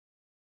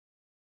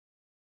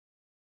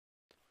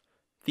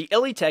The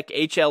Elitech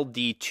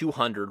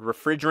HLD-200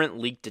 refrigerant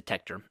leak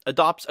detector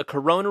adopts a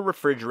corona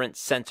refrigerant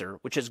sensor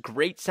which has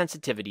great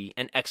sensitivity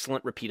and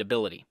excellent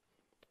repeatability.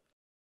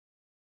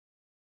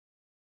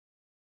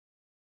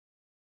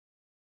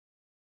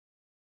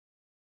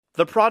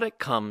 The product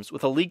comes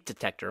with a leak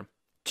detector,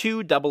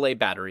 2 AA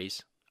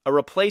batteries, a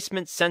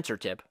replacement sensor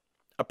tip,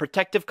 a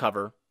protective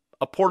cover,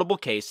 a portable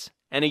case,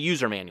 and a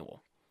user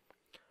manual.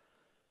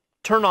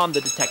 Turn on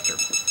the detector.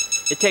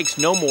 It takes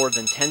no more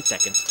than 10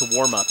 seconds to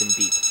warm up and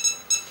beep.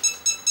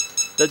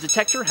 The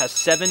detector has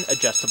 7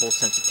 adjustable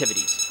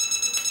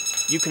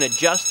sensitivities. You can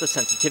adjust the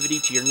sensitivity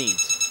to your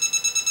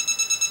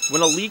needs.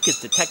 When a leak is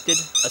detected,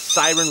 a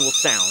siren will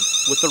sound,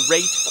 with the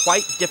rate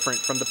quite different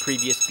from the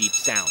previous beep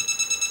sound.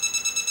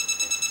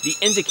 The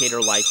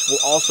indicator lights will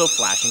also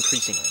flash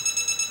increasingly.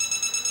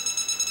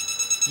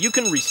 You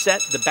can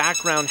reset the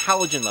background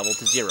halogen level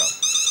to 0.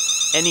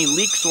 Any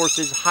leak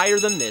sources higher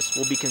than this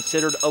will be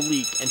considered a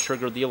leak and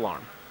trigger the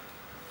alarm.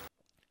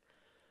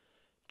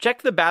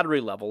 Check the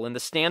battery level in the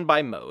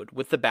standby mode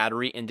with the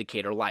battery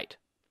indicator light.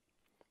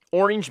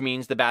 Orange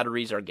means the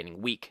batteries are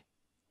getting weak.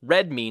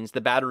 Red means the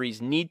batteries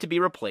need to be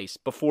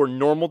replaced before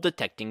normal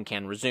detecting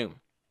can resume.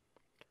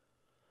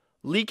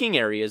 Leaking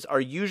areas are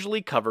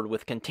usually covered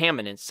with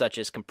contaminants such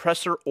as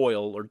compressor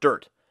oil or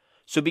dirt,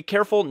 so be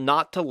careful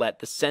not to let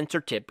the sensor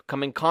tip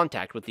come in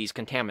contact with these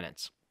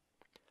contaminants.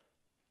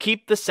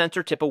 Keep the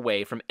sensor tip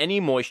away from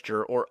any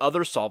moisture or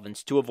other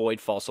solvents to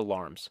avoid false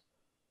alarms.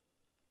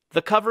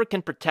 The cover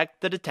can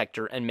protect the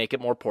detector and make it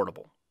more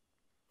portable.